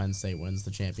though if Penn State wins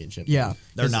the championship. Yeah,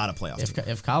 they're not a playoff team.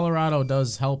 If Colorado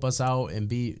does help us out and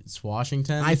beats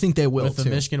Washington, I think they will with the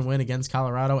too. Michigan win against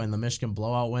Colorado and the Michigan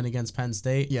blowout win against Penn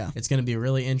State. Yeah. It's going to be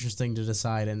really interesting to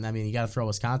decide. And I mean, you got to throw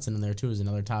Wisconsin in there too as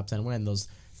another top 10 win. Those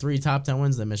 3 top 10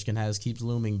 wins that Michigan has keeps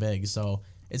looming big. So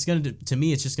it's going to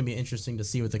me, it's just going to be interesting to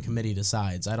see what the committee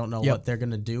decides. I don't know what they're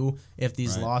going to do if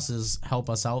these losses help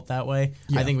us out that way.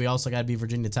 Yeah. I think we also got to be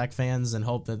Virginia Tech fans and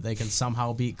hope that they can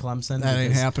somehow beat Clemson. That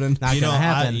ain't happening. Not going to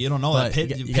happen. You don't know that Pitt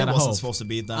gotta wasn't hope. supposed to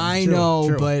beat them. I know,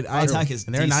 True. but I Tech is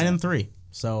And they're decent. 9-3.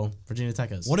 So Virginia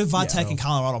Tech is. What if Tech So- and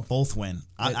Colorado both win?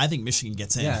 I think Michigan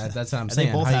gets in. Yeah, that's what I'm And saying.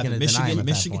 They both How you have gonna deny them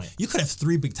Michigan. at that point? You could have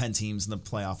 3 Big Ten teams in the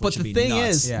playoff. But Which would the be thing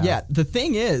nuts. is, the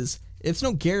thing is, it's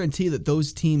no guarantee that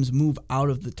those teams move out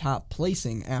of the top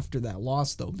placing after that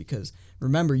loss, though, because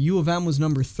remember, U of M was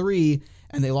number 3,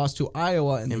 and they lost to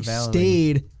Iowa, and they Invalid.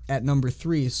 stayed at number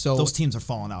 3. So those teams are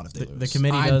falling out if they lose. The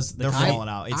committee does. They're falling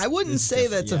out. I wouldn't say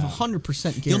that's 100%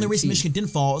 guaranteed. The only reason Michigan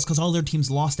didn't fall is because all their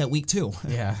teams lost that week too.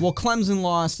 Yeah. Well, Clemson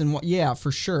lost, and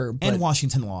for sure. But And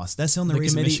Washington lost. That's the only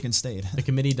reason committee- Michigan stayed. The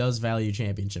committee does value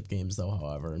championship games, though.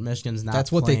 However, Michigan's not.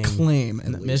 that's what they playing- claim.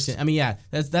 At least. Michigan. I mean,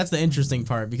 that's the interesting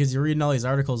part because you're reading all these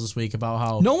articles this week about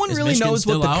how No one is really Michigan knows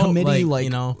what still the out? committee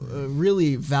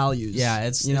really values. Yeah,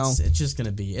 it's just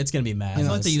gonna be mad. I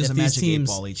feel like they use a magic 8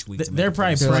 ball each week. to make They're the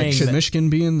probably playoffs. They're like, praying should that- Michigan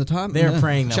be in the top? They're Yeah.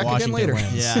 praying that Check Washington again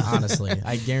later. wins. Yeah. Honestly,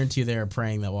 I guarantee they're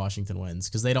praying that Washington wins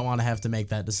because they don't want to have to make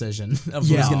that decision of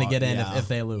Yeah. who's going to get in Yeah. if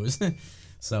they lose.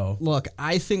 So Look,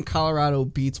 I think Colorado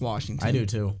beats Washington. I do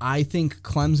too. I think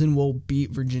Clemson will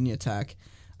beat Virginia Tech.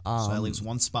 So that leaves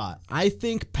one spot. I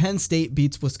think Penn State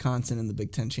beats Wisconsin in the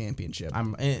Big Ten championship.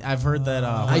 I've heard that.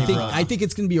 I think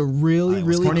it's going to be a really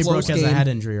Horny close Brook has game. a head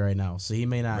injury right now, so he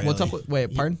may not. Really? What's up?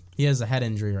 Wait, pardon? He has a head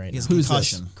injury right now. He's Who's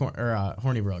concussion.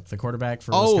 Horny Brook, the quarterback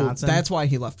for Oh, Wisconsin. that's why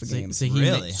he left the game. So he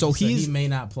Really? may, So he he's- may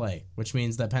not play, which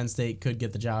means that Penn State could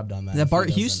get the job done. Then That if he Bart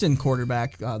doesn't. Houston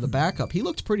quarterback, the backup, he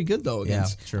looked pretty good though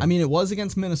against. Yeah, true. I mean, it was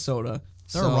against Minnesota.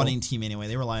 They're so a running team anyway.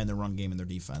 They rely on their run game and their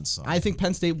defense. So. I think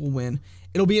Penn State will win.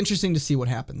 It'll be interesting to see what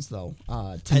happens though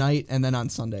tonight and then on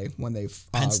Sunday when they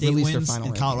Penn State release their wins final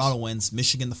and rankings. Colorado wins.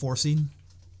 Michigan the 4 seed.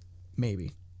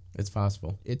 Maybe It's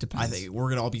possible. it depends. I think we're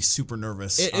gonna all be super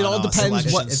nervous. It on, all depends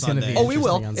Selection what- it's gonna be. Sunday. Oh, we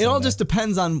will. Interesting on It all Sunday. just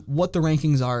depends on what the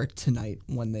rankings are tonight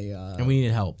when they. And we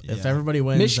need help. If Yeah. everybody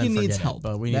wins, Michigan then needs forget it, help.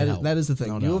 but we need That is- help. that is the thing.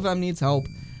 No U of doubt. M needs help.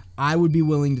 I would be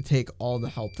willing to take all the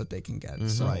help that they can get.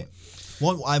 So. Right.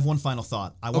 I have one final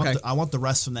thought. I want Okay. I want the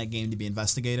rest from that game to be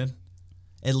investigated.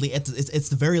 It's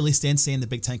the very least saying the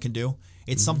Big Ten can do.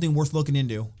 It's something worth looking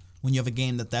into when you have a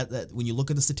game that when you look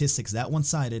at the statistics, that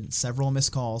one-sided, several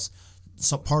missed calls.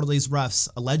 So part of these refs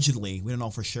allegedly, we don't know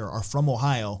for sure, are from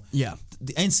Ohio. Yeah.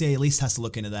 The NCAA at least has to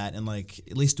look into that and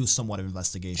at least do somewhat of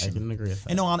investigation. I can agree with that.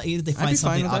 And no, if they be find fine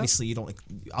something, with that. obviously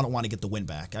I don't want to get the win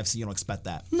back. Obviously, you don't expect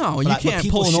that. No, But you but can't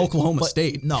people pull an should- Oklahoma but-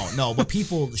 State. No, but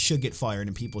people should get fired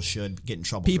and people should get in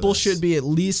trouble. People for this. should be at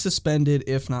least suspended,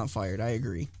 if not fired. I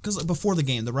agree. Because before the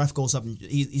game, the ref goes up and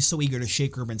he's so eager to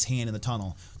shake Urban's hand in the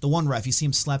tunnel. The one ref, you see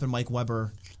him slapping Mike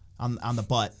Weber on the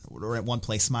butt or at one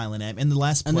play, smiling at him. In the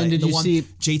last play, And then did the you one, see-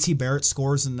 JT Barrett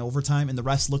scores in overtime, and the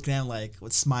ref's looking at him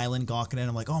with smiling, gawking at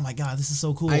him like, "Oh my god, this is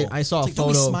so cool." I saw It's a don't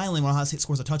be photo- smiling when Ohio State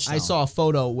scores a touchdown. I saw a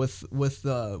photo with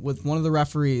one of the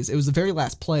referees. It was the very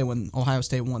last play when Ohio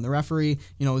State won. The referee,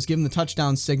 was giving the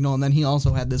touchdown signal, and then he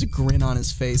also had this grin on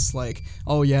his face, like,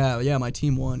 "Oh yeah, my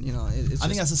team won." It's I think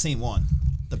just- that's the same one.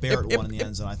 The Barrett one in the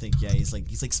end zone. I think he's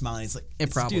like smiling. He's like,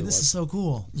 It probably dude, this was. is so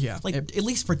cool. Yeah. at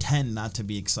least pretend not to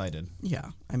be excited. yeah.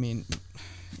 I mean,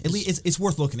 At least it's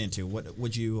worth looking into. What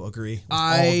would you agree? With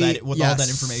all yes. that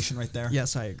information right there.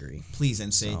 Yes, I agree. Please,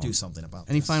 NCAA, do something about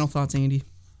Any this. final thoughts, Andy?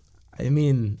 I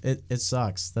mean, it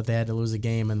sucks that they had to lose a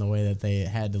game in the way that they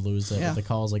had to lose it Yeah. with the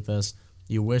calls like this.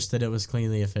 You wish that it was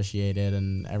cleanly officiated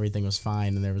and everything was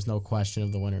fine and there was no question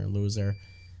of the winner and loser.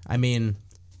 I mean,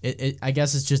 I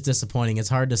guess it's just disappointing. It's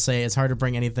hard to say. It's hard to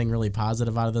bring anything really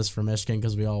positive out of this for Michigan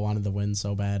because we all wanted to win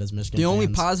so bad as Michigan The only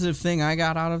fans. positive thing I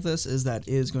got out of this is that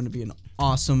it is going to be an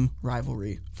awesome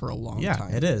rivalry for a long Yeah,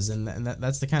 time. it is, and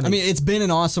that's the kind I of. mean, it's been an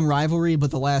awesome rivalry,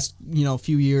 but the last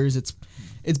few years, it's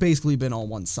basically been all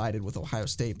one-sided with Ohio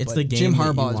State. It's but the game Jim that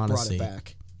you Harbaugh has wanna brought see. it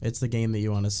back. It's the game that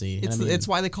you want to see. And I mean, It's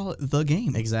why they call it the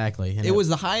game. exactly. And It was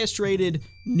the highest-rated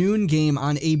noon game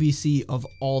on ABC of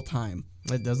all time.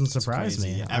 It doesn't surprise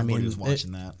Crazy. me. Yeah, I everybody mean, was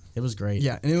watching that. It was great.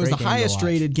 Yeah, and it was Great the game to watch.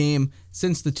 highest-rated game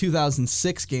since the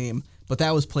 2006 game, but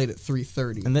that was played at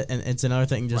 3:30. And it's another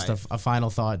thing, just Right. a final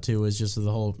thought too, is just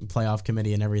the whole playoff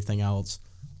committee and everything else.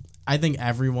 I think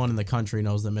everyone in the country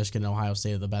knows that Michigan and Ohio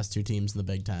State are the best 2 teams in the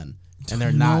Big Ten, and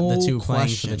they're not the 2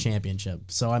 playing for the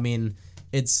championship. So I mean,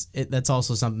 that's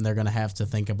also something they're going to have to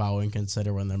think about and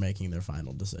consider when they're making their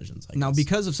final decisions. Now,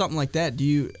 because of something like that,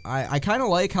 I kind of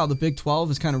like how the Big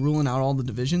 12 is kind of ruling out all the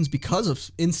divisions because of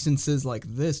instances like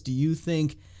this. Do you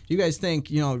guys think,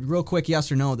 real quick,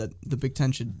 yes or no, that the Big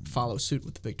 10 should follow suit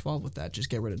with the Big 12 with that? Just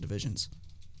get rid of divisions.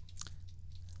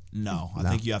 No, I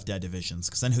think you have to add divisions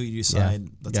because then who you decide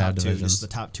the top 2? Just the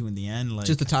top 2 in the end.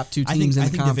 Just the top 2 teams in the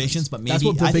conference. Divisions, but maybe that's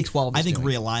what the Big 12 is I think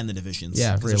doing. realign the divisions.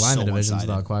 Yeah, realign the divisions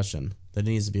without question. There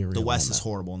needs to be a realignment. The West is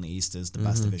horrible and the East is the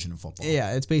best division in football.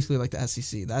 Yeah, it's basically like the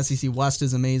SEC. The SEC West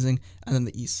is amazing, and then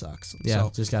the East sucks. Yeah, so,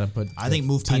 just got to put. I think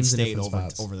move Penn State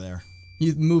over there.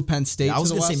 You move Penn State. I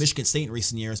was going to say Michigan State in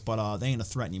recent years, but they ain't a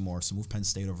threat anymore. So move Penn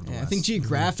State over the West. I think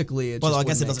geographically, it just I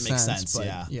guess it doesn't make sense.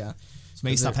 Yeah. So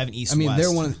maybe stop having East. I mean, West.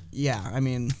 they're one. I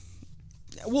mean,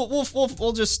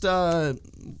 we'll just they're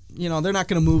not going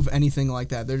to move anything like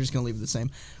that. They're just going to leave it the same.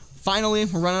 Finally,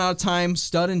 we're running out of time.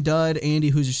 Stud and dud. Andy,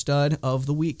 who's your stud of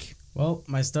the week? Well,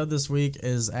 my stud this week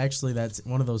is actually that's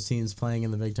one of those teams playing in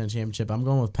the Big Ten Championship. I'm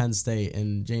going with Penn State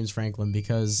and James Franklin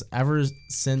because ever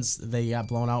since they got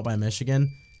blown out by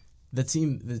Michigan, the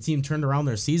team turned around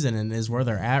their season and is where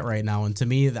they're at right now. And to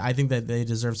me, I think that they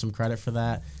deserve some credit for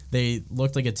that. They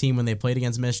looked like a team when they played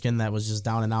against Michigan that was just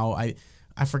down and out.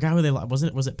 I forgot who they was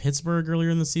it Pittsburgh earlier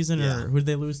in the season or who did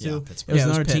they lose to? Yeah, Pittsburgh. It was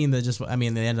another team that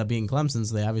they ended up beating Clemson,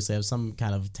 so they obviously have some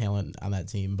kind of talent on that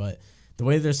team, but the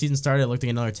way their season started, it looked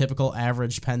like another typical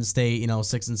average Penn State,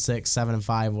 6-6,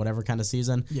 7-5, whatever kind of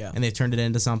season. Yeah. And they turned it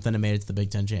into something and made it to the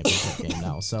Big Ten championship game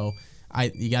now. So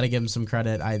you got to give them some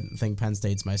credit. I think Penn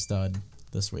State's my stud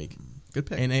this week. Good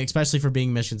pick. And especially for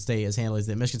being Michigan State as handily as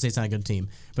they. Michigan State's not a good team,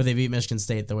 but they beat Michigan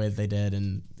State the way that they did,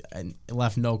 and it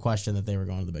left no question that they were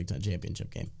going to the Big Ten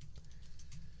championship game.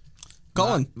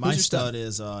 Colin, my stud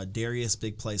is Darius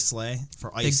Big Play Slay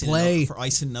for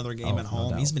icing another game at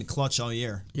home. No He's been clutch all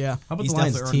year. Yeah. How about He's the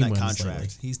Lions definitely earned team that wins contract.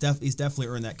 lately? He's definitely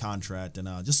earned that contract,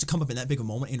 and just to come up in that big a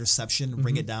moment, interception,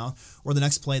 bring it down, or the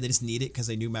next play they just need it because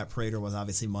they knew Matt Prater was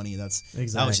obviously money. That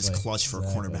was just clutch for a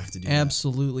cornerback to do.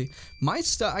 Absolutely. My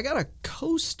stud, I got a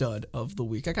co-stud of the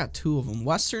week. I got 2 of them: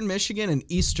 Western Michigan and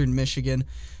Eastern Michigan.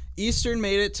 Eastern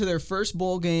made it to their first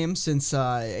bowl game since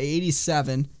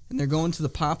 '87. And they're going to the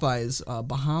Popeyes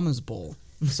Bahamas Bowl.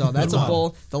 So that's a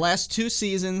bowl. The last 2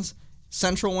 seasons,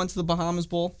 Central went to the Bahamas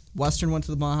Bowl, Western went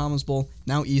to the Bahamas Bowl.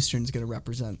 Now Eastern's going to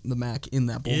represent the MAC in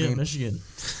that bowl game. Michigan.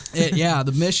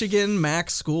 The Michigan MAC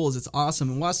schools. It's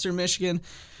awesome. In Western Michigan,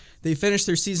 they finished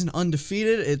their season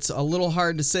undefeated. It's a little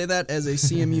hard to say that as a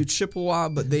CMU Chippewa,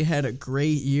 but they had a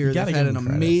great year. They've had an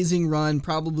amazing run,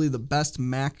 probably the best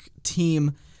MAC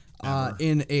team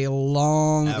in a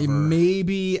long,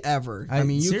 maybe ever. I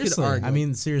mean, you could argue. I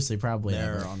mean, seriously, probably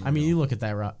ever. I mean, you look at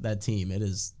that team; it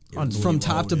is unbelievable. From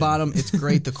top to bottom. It's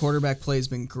great. The quarterback play has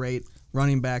been great.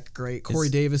 Running back, great. Corey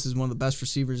Davis is one of the best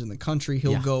receivers in the country.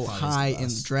 He'll go high in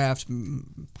the draft,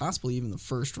 possibly even the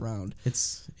first round.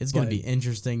 It's going to be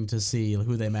interesting to see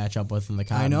who they match up with in the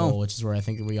Cotton Bowl, which is where I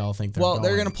think we all think they're going.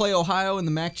 They're going to play Ohio in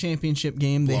the MAC championship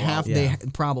game. They have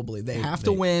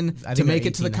to win to make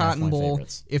it to the Cotton Bowl.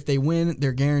 Favorites. If they win,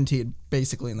 they're guaranteed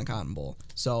basically in the Cotton Bowl.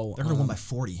 So they're going to win by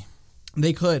 40.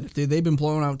 They could. They've been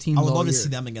blowing out teams. I would love to see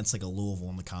them against like a Louisville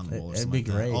in the Cotton Bowl. It'd be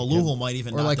great. Oh, Louisville might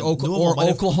even or like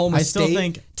Oklahoma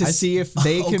State to see if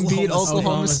they can beat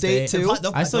Oklahoma State too.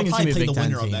 I still think it's going to be a Big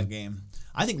Ten team. That game.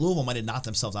 I think Louisville might have knocked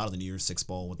themselves out of the New Year's Six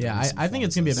Bowl. I think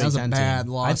it's going to be a Big Ten team. Bad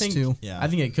loss too. I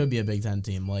think it could be a Big Ten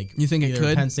team. Like you think it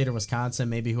could? Penn State or Wisconsin.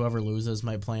 Maybe whoever loses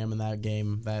might play them in that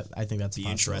game. I think that's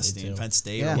interesting. Too. Penn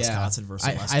State or Wisconsin versus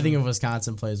Western. I think if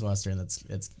Wisconsin plays Western,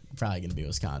 it's probably going to be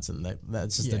Wisconsin.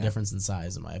 That's just the difference in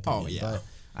size, in my opinion. Oh yeah. But,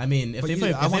 I mean,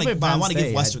 I want to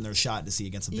give Western their shot to see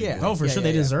against a big one. Oh, for sure,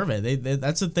 they deserve it.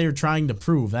 That's what they're trying to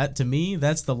prove. That to me,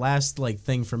 that's the last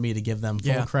thing for me to give them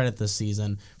full credit this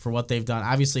season for what they've done.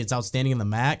 Obviously, it's outstanding in the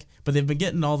MAC, but they've been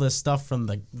getting all this stuff from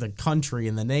the country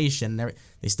and the nation.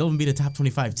 They still haven't beat a top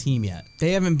 25 team yet.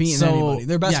 They haven't beaten anybody.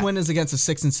 Their best win is against a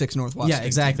 6-6 Northwestern. Yeah,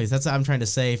 exactly. That's what I'm trying to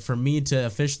say. For me to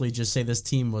officially just say this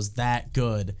team was that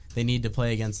good, they need to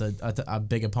play against a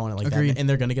big opponent like that, and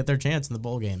they're going to get their chance in the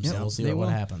bowl game. So we'll see what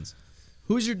happens.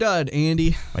 Who's your dud,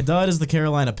 Andy? My dud is the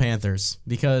Carolina Panthers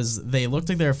because they looked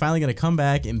like they were finally going to come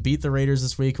back and beat the Raiders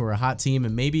this week, who are a hot team,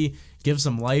 and maybe give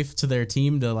some life to their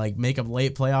team to make a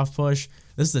late playoff push.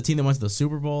 This is a team that went to the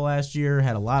Super Bowl last year,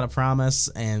 had a lot of promise,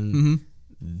 and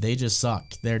they just suck.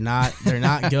 They're not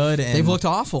good. And they've looked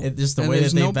awful. Just the way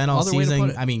that they've been all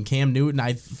season. I mean, Cam Newton,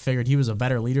 I figured he was a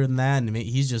better leader than that, and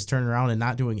he's just turning around and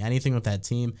not doing anything with that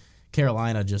team.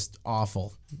 Carolina, just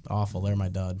awful. They're my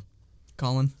dud.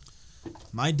 Colin?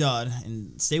 My dud,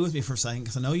 and stay with me for a second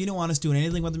because I know you don't want us doing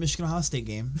anything with the Michigan-Ohio State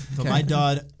game, but my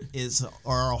dud is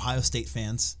our Ohio State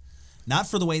fans. Not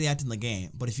for the way they acted in the game,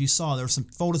 but if you saw, there were some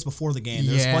photos before the game.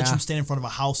 There was a bunch of them standing in front of a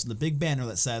house with a big banner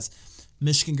that says,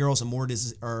 Michigan girls are more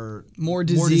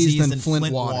diseased than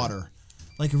Flint water.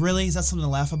 Like, really? Is that something to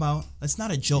laugh about? That's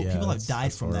not a joke. Yeah, People have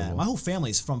died from horrible. that. My whole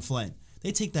family is from Flint.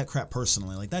 They take that crap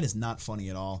personally. Like, that is not funny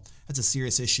at all. That's a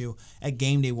serious issue. At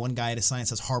game day, one guy at a sign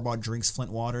says Harbaugh drinks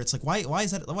Flint water. It's like, why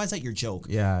is that your joke?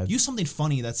 Yeah. Use something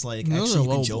funny that's like Those actually are you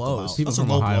can low joke blows. about. People Those are from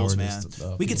low Ohio blows, are man. just, We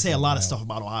could people say a from lot of Ohio. stuff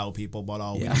about Ohio people,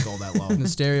 but we Yeah. don't go that low. The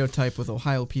stereotype with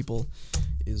Ohio people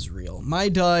is real. My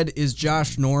dud is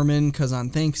Josh Norman because on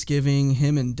Thanksgiving,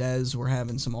 him and Dez were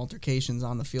having some altercations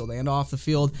on the field and off the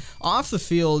field. Off the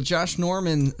field, Josh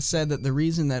Norman said that the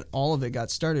reason that all of it got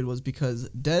started was because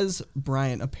Dez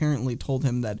Bryant apparently told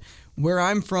him that where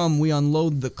I'm from, we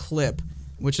unload the clip,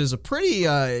 which is a pretty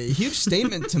huge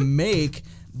statement to make.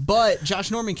 But Josh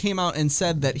Norman came out and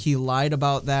said that he lied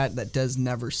about that Dez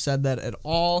never said that at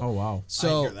all. Oh, wow.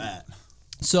 So I hear that.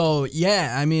 So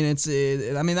yeah, I mean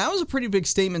that was a pretty big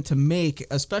statement to make,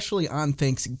 especially on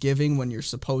Thanksgiving when you're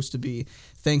supposed to be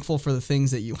thankful for the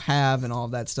things that you have and all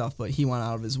of that stuff. But he went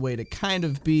out of his way to kind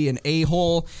of be an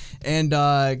a-hole, and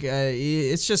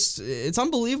it's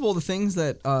unbelievable the things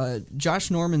that Josh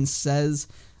Norman says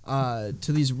to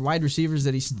these wide receivers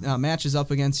that he matches up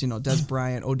against. You know, Dez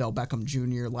Bryant, Odell Beckham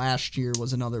Jr. last year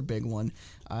was another big one.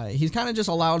 He's kind of just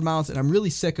a loudmouth, and I'm really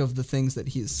sick of the things that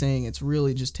he's saying. It's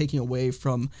really just taking away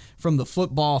from the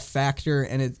football factor,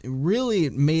 and it really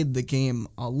made the game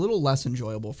a little less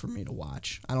enjoyable for me to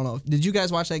watch. I don't know. Did you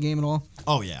guys watch that game at all?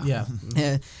 Oh, yeah.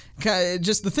 Yeah.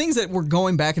 Just the things that were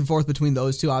going back and forth between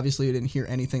those two. Obviously, you didn't hear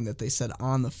anything that they said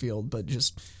on the field, but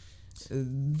just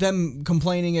them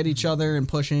complaining at each other and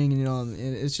pushing, you know,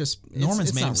 it's just Norman's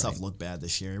it's made not himself right. look bad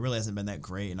this year. He really hasn't been that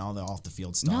great, and all the off the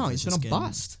field stuff. No, is he's just been a getting-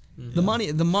 bust. The money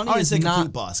I wouldn't is say not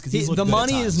complete bust, 'cause he's looked the good at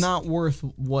money is times. not worth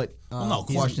what. Well, no,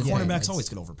 Washington cornerbacks gets. always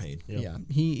get overpaid. Yeah,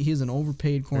 he's an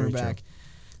overpaid cornerback.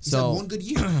 He's had one good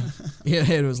year. Yeah,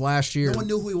 it was last year. No one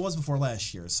knew who he was before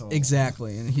last year. So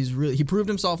Exactly, and he proved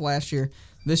himself last year.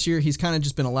 This year, he's kind of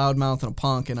just been a loudmouth and a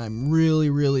punk, and I'm really,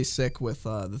 really sick with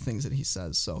the things that he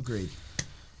says. So agreed.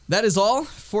 that is all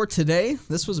for today.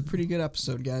 This was a pretty good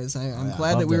episode, guys. I'm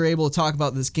glad that Loved we it. were able to talk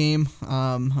about this game.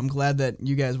 I'm glad that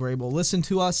you guys were able to listen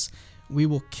to us. We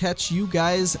will catch you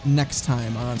guys next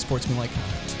time on Sportsmanlike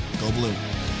Comment. Go Blue.